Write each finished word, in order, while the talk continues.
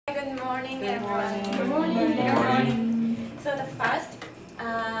morning, Good everyone. morning. Good morning. Good morning. So the first,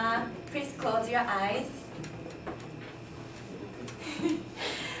 please close your eyes.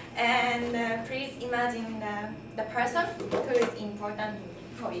 And please imagine the person who is important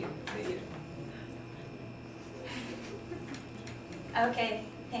for you. Okay,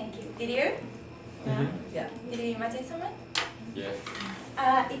 thank you. Did you? Yeah. Did you imagine someone? Yes.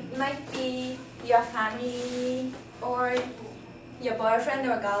 It might be your family or your boyfriend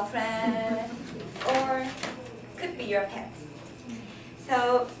or girlfriend or could be your pet.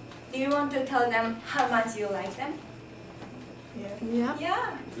 So do you want to tell them how much you like them? Yeah.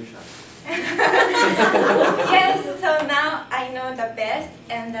 Yeah. Too shy. Yes, so now I know the best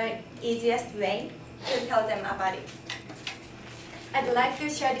and the easiest way to tell them about it. I'd like to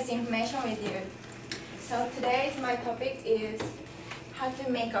share this information with you. So today's my topic is how to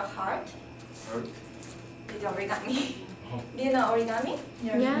make a heart with origami. Do you know origami?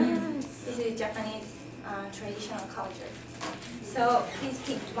 Yes. This is Japanese traditional culture. So please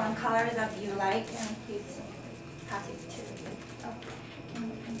pick one color that you like and please pass it to me. Oh.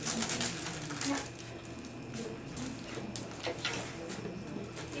 Yeah.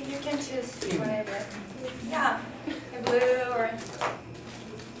 You can choose whatever. Yeah, a blue or.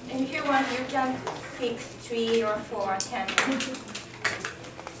 And if you want, you can pick 3 or 4 or 10.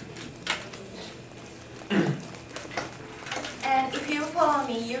 And if you follow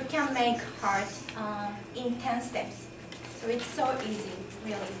me, you can make heart in 10 steps. So it's so easy,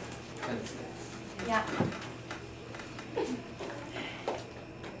 really. Yeah.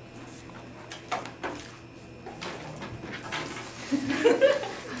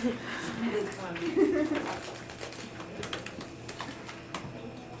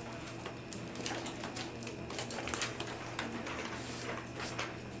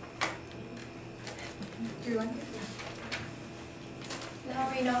 Do you want it? Now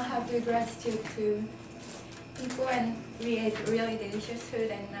we know how to gratitude to people and we ate really delicious food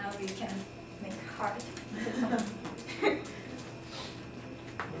and now we can make heart.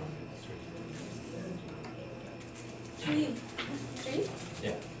 Three?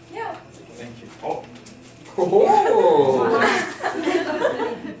 Yeah. Yeah. Thank you. Oh.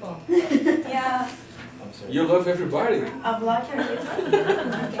 Yeah. I'm sorry. You love everybody. A black and white.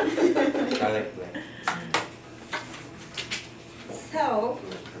 I like black. So,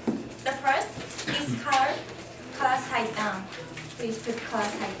 the first is color side down. Please put color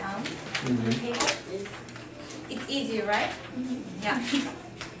side down on the table. It's easy, right? Yeah.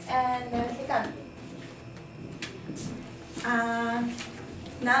 And second,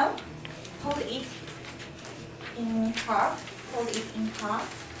 now hold it in half. Hold it in half.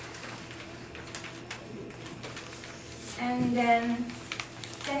 And then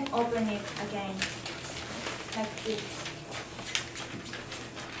open it again, like this.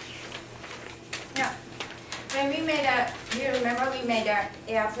 Yeah. When we made do you remember we made an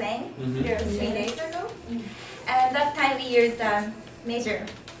airplane 3 days ago? And that time we used a measure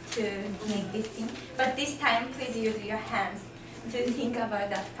to make this thing. But this time, please use your hands to think about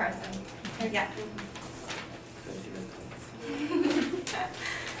that person. Yeah.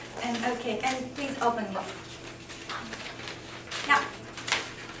 And okay, and please open it. Yeah.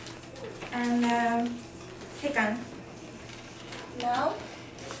 And second, now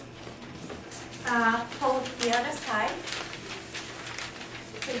hold the other side.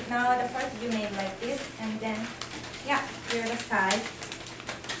 So now the first you made like this, and then yeah, the other side,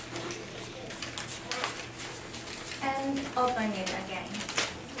 and open it again,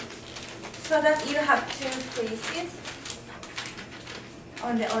 so that you have 2 pieces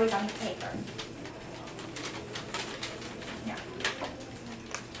on the origami paper. Yeah.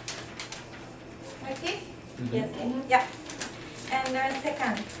 Like this? Yes. Yeah. And the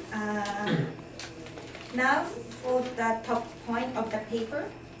second, now hold the top point of the paper,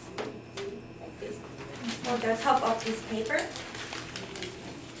 like this. Hold the top of this paper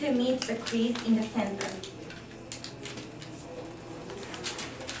to meet the crease in the center.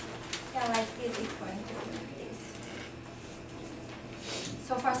 Yeah, like this is going to be like this.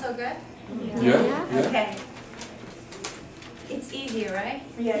 So far, so good? Yeah. Okay. It's easy, right?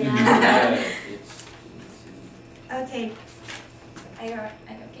 Yeah. Okay. Are you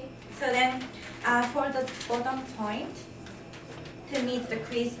okay? So then, for the bottom point, to meet the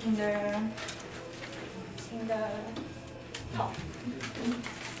crease in the top.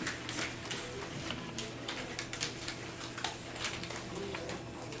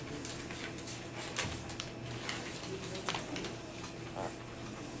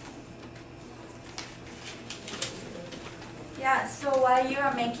 Yeah, so while you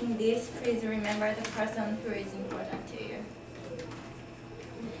are making this, please remember the person who is important to you.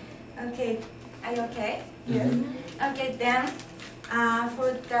 Okay, are you okay? Yes. Okay, then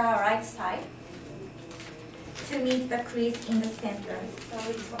for the right side, to meet the crease in the center. So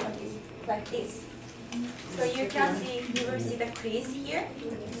it's gonna be like this. So you can see, you will see the crease here.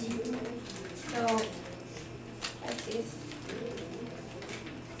 So like this.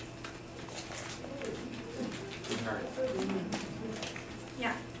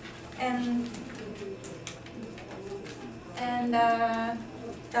 Yeah, and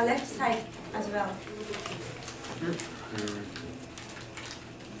the left side as well.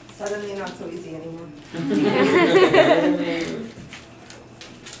 Suddenly not so easy anymore.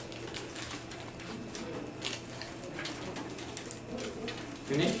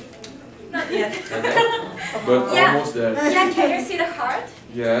 Finish? Not yet. But Yeah. almost there. Yeah, can you see the heart?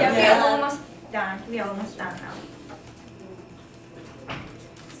 Yeah. Yeah, Yeah. we're almost done. We're almost done now.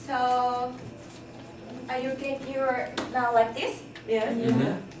 So, are you okay? You're now like this? Yes.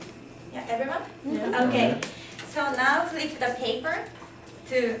 Mhm. Yeah, everyone? Yeah. Okay. So now flip the paper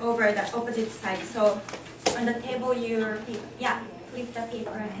to over the opposite side. So on the table you flip the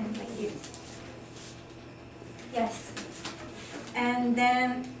paper and like this. Yes. And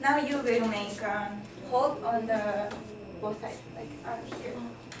then now you will make a hole on the both sides, like out here.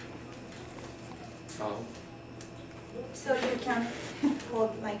 Oh. So you can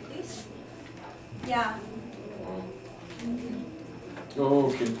hold like this. Yeah.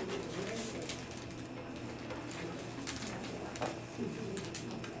 Oh, okay.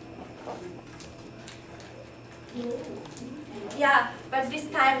 Yeah, but this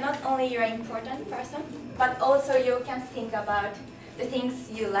time not only you're an important person, but also you can think about the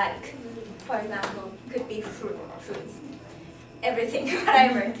things you like. For example, could be fruits, everything,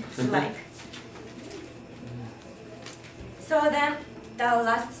 whatever you like. So then the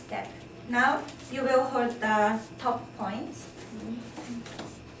last step. Now you will hold the top points.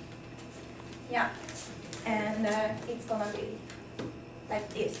 Yeah, and it's gonna be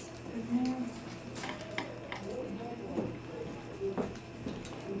like this.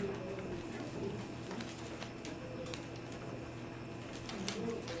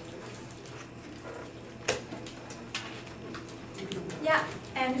 Yeah,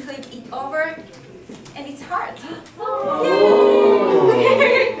 and flip it over, and it's hard.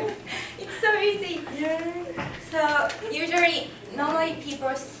 Yay! It's so easy. So usually, normally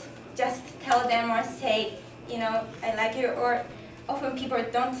people just tell them or say, you know, I like you, or often people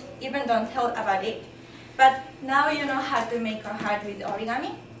don't tell about it. But now you know how to make a heart with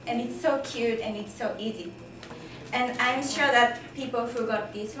origami, and it's so cute and it's so easy. And I'm sure that people who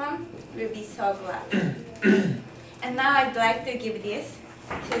got this one will be so glad. And now I'd like to give this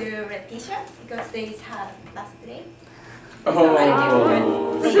to Retisha because they had last day.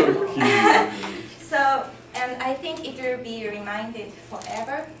 Oh, so cute. So, and I think it will be reminded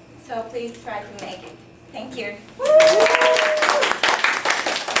forever. So please try to make it. Thank you.